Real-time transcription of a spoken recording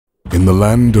In the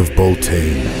land of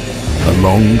Beltane, a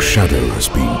long shadow has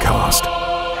been cast,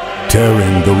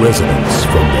 tearing the residents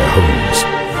from their homes.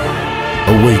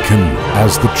 Awaken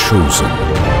as the chosen,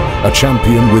 a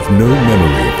champion with no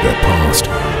memory of their past,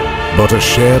 but a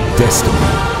shared destiny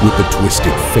with the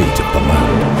twisted fate of the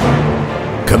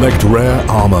land. Collect rare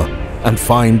armor and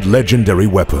find legendary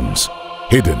weapons,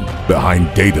 hidden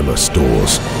behind daedalus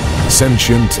doors,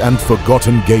 sentient and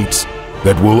forgotten gates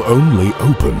that will only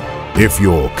open if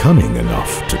you're cunning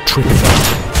enough to trick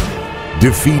them.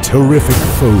 Defeat horrific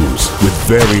foes with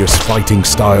various fighting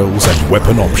styles and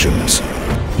weapon options.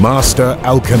 Master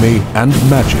alchemy and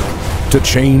magic to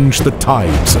change the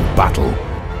tides of battle.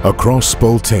 Across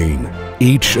Beltane,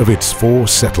 each of its 4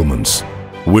 settlements,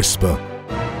 Whisper,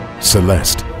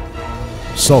 Celeste,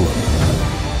 Solemn,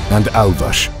 and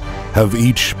Alvash, have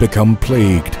each become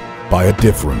plagued by a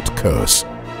different curse.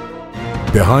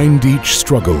 Behind each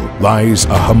struggle lies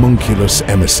a homunculus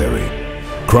emissary,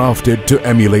 crafted to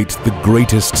emulate the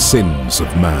greatest sins of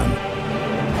man: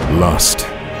 lust,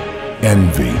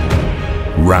 envy,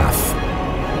 wrath,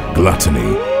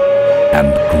 gluttony,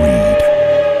 and greed.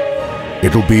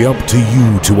 It'll be up to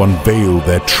you to unveil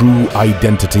their true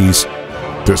identities,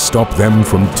 to stop them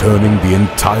from turning the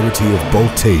entirety of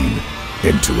Beltane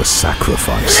into a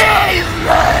sacrifice.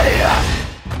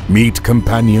 Meet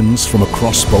companions from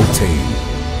across Beltane,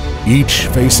 each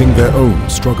facing their own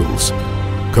struggles.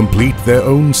 Complete their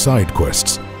own side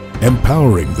quests,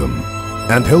 empowering them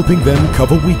and helping them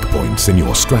cover weak points in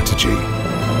your strategy.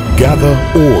 Gather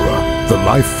Aura, the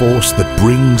life force that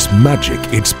brings magic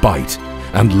its bite,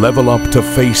 and level up to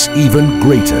face even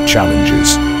greater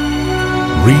challenges.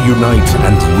 Reunite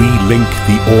and relink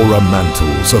the Aura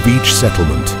mantles of each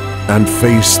settlement and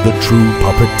face the true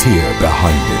puppeteer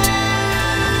behind it.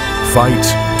 Fight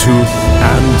tooth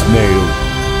and nail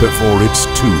before it's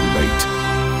too late,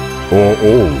 or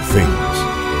all things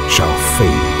shall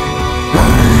fade.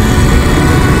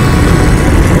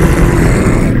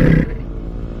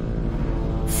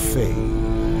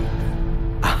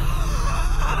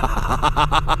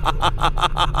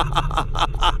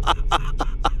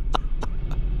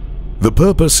 The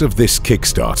purpose of this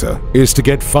Kickstarter is to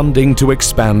get funding to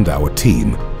expand our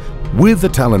team. With a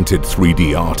talented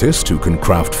 3D artist who can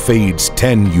craft Fade's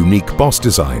 10 unique boss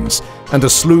designs and a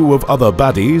slew of other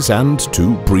baddies, and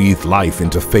to breathe life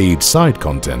into Fade's side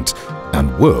content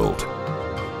and world.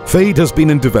 Fade has been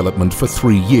in development for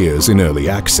 3 years in early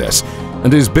access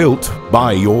and is built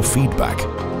by your feedback.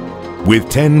 With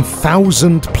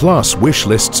 10,000 plus wish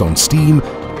lists on Steam,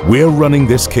 we're running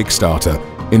this Kickstarter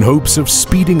in hopes of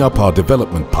speeding up our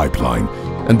development pipeline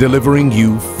and delivering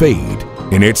you Fade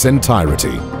in its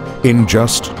entirety in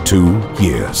just 2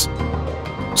 years.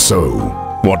 So,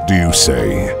 what do you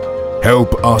say?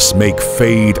 Help us make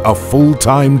Fade a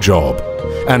full-time job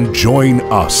and join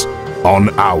us on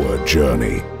our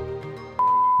journey.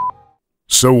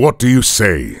 So what do you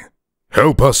say?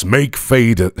 Help us make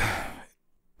Fade a...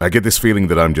 I get this feeling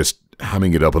that I'm just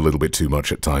hamming it up a little bit too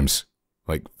much at times.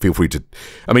 Like, feel free to...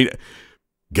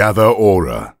 Gather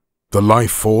Aura, the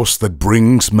life force that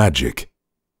brings magic.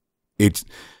 It's...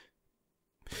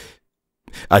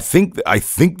 I think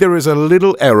there is a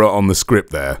little error on the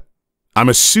script there. I'm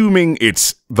assuming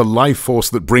it's the life force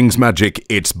that brings magic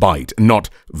its bite, not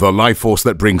the life force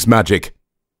that brings magic.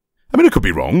 I could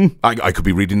be wrong. I could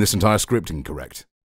be reading this entire script incorrect.